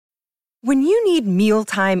When you need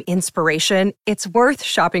mealtime inspiration, it's worth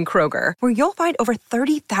shopping Kroger, where you'll find over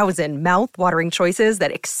 30,000 mouth-watering choices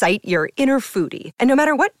that excite your inner foodie. And no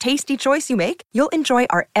matter what tasty choice you make, you'll enjoy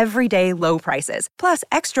our everyday low prices, plus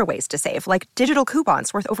extra ways to save, like digital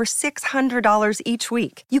coupons worth over $600 each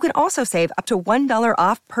week. You can also save up to $1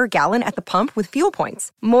 off per gallon at the pump with fuel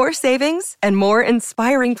points. More savings and more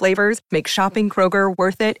inspiring flavors make shopping Kroger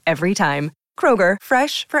worth it every time. Kroger,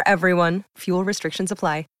 fresh for everyone. Fuel restrictions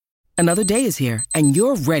apply. Another day is here, and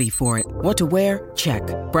you're ready for it. What to wear? Check.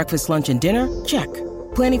 Breakfast, lunch, and dinner? Check.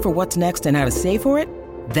 Planning for what's next and how to save for it?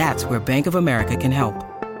 That's where Bank of America can help.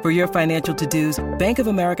 For your financial to-dos, Bank of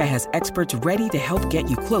America has experts ready to help get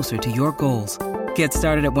you closer to your goals. Get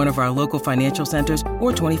started at one of our local financial centers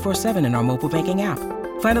or 24/7 in our mobile banking app.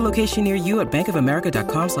 Find a location near you at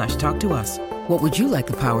bankofamerica.com/talktous. What would you like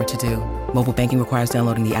the power to do? Mobile banking requires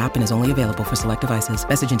downloading the app and is only available for select devices.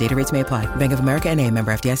 Message and data rates may apply. Bank of America N.A.,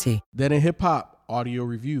 member FDIC. Then in hip-hop audio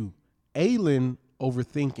review, Aylin,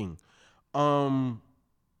 Overthinking.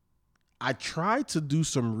 I tried to do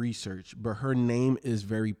some research, but her name is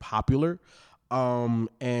very popular,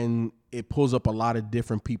 and it pulls up a lot of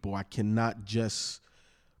different people. I cannot just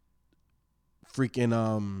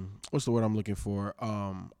freaking what's the word I'm looking for?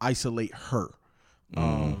 Isolate her.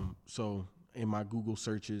 So in my Google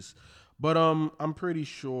searches, but I'm pretty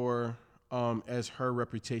sure as her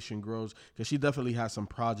reputation grows, because she definitely has some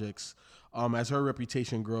projects. As her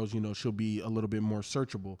reputation grows, she'll be a little bit more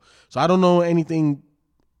searchable. So I don't know anything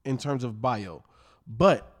in terms of bio,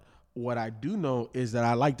 but what I do know is that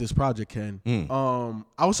I like this project, Ken.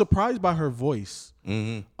 I was surprised by her voice.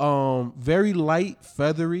 Very light,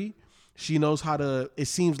 feathery. She knows how to, it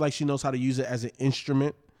seems like she knows how to use it as an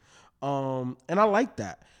instrument. And I like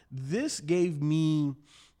that. This gave me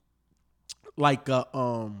like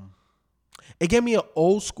it gave me an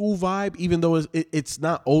old school vibe, even though it's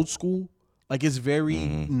not old school. Like it's very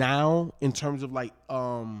now in terms of like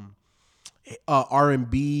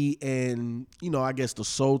R&B and I guess the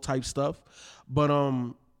soul type stuff. But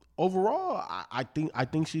overall, I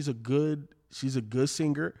think she's a good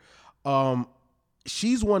singer.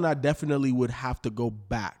 She's one I definitely would have to go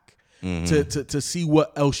back to see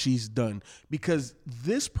what else she's done, because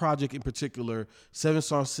this project in particular, 7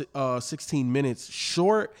 songs, 16 minutes,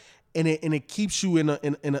 short, and it keeps you in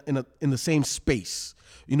the same space.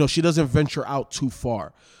 She doesn't venture out too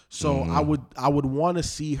far. So I would want to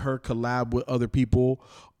see her collab with other people,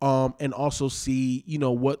 and also see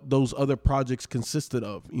what those other projects consisted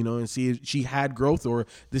of, and see if she had growth or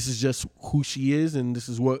this is just who she is and this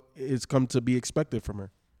is what is come to be expected from her.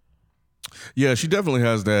 Yeah, she definitely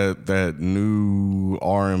has that new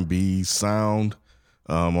R&B sound.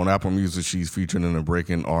 On Apple Music, she's featured in a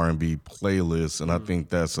Breaking R&B playlist, and I think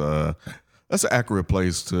that's an accurate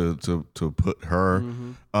place to put her.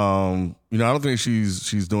 I don't think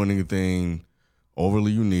she's doing anything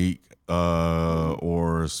overly unique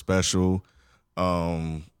or special.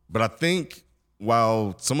 But I think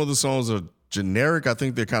while some of the songs are generic, I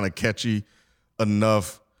think they're kind of catchy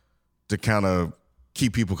enough to kind of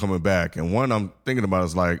keep people coming back. And one I'm thinking about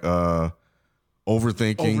is like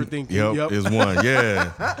Overthinking. Yep. Is one.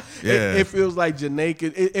 Yeah. Yeah. It feels like Janae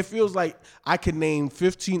could, it feels like I could name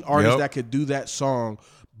 15 artists that could do that song,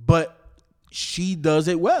 but she does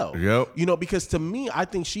it well. Yep. Because to me, I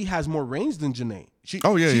think she has more range than Janae. She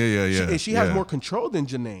has more control than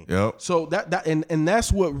Janae. Yep. So and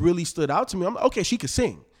that's what really stood out to me. I'm like, okay, she could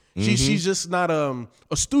sing. She's just not a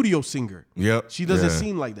studio singer. Yep. She doesn't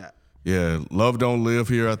seem like that. Yeah. Love Don't Live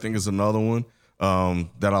Here, I think, is another one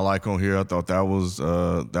that I like on here. I thought that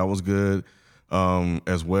was good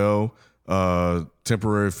as well.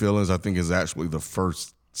 Temporary Feelings, I think, is actually the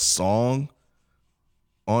first song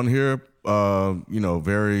on here.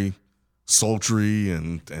 Very sultry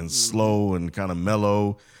and slow and kind of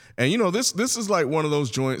mellow. And this is like one of those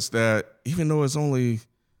joints that, even though it's only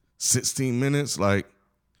 16 minutes, like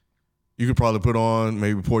you could probably put on,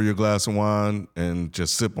 maybe pour your glass of wine and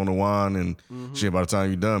just sip on the wine, and shit, by the time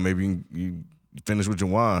you're done, maybe you finish with your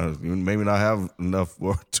wine. You maybe not have enough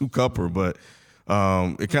for 2-cupper, but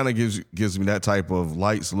it kind of gives me that type of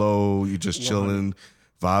light, slow, you just chilling,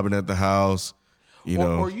 vibing at the house.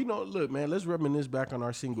 Look, man, let's reminisce back on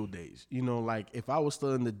our single days. Like if I was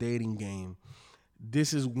still in the dating game,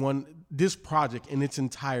 this project in its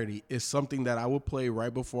entirety is something that I would play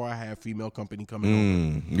right before I have female company coming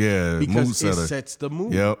over. Yeah, because it sets the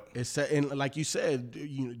mood. Yep. And like you said,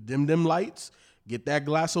 dim lights. Get that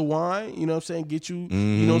glass of wine, you know what I'm saying? Get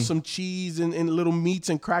you, some cheese and little meats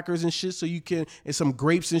and crackers and shit, so you can, and some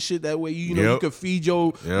grapes and shit. That way, you can feed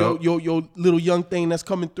your little young thing that's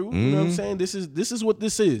coming through. You know what I'm saying? This is what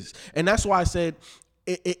this is, and that's why I said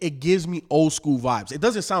it gives me old school vibes. It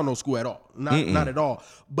doesn't sound old school at all, not at all.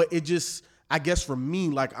 But it just, I guess for me,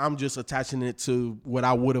 like I'm just attaching it to what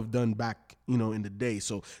I would have done back, in the day.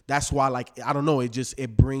 So that's why, like, I don't know,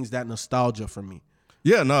 it brings that nostalgia for me.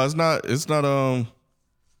 Yeah, no, it's not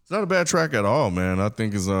a bad track at all, man. I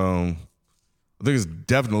think it's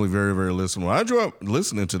definitely very, very listenable. I enjoy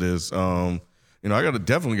listening to this. I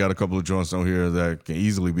definitely got a couple of joints on here that can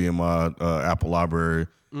easily be in my Apple library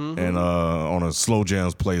and on a slow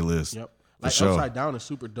jams playlist. Yep. Like sure. Upside Down is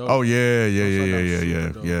super dope. Oh yeah.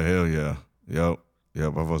 Dope. Yeah, hell yeah.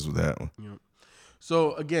 Yep, I fuss with that one. Yep.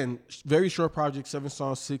 So again, very short project, 7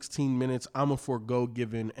 songs, 16 minutes. I'ma forego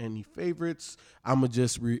giving any favorites. I'ma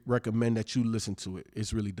just recommend that you listen to it.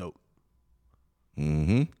 It's really dope.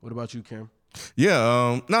 What about you, Cam?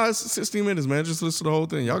 Yeah, it's 16 minutes, man. Just listen to the whole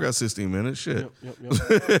thing. Y'all got 16 minutes. Shit.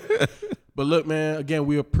 Yep. But look, man, again,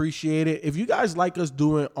 we appreciate it. If you guys like us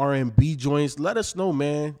doing R&B joints, let us know,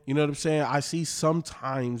 man. You know what I'm saying? I see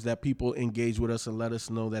sometimes that people engage with us and let us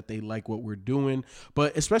know that they like what we're doing,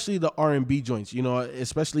 but especially the R&B joints,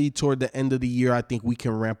 especially toward the end of the year, I think we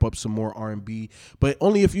can ramp up some more R&B, but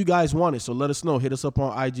only if you guys want it. So let us know. Hit us up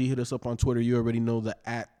on IG, hit us up on Twitter. You already know the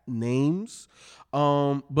 @names.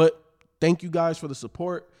 But thank you guys for the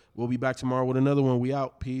support. We'll be back tomorrow with another one. We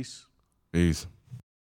out. Peace. Peace.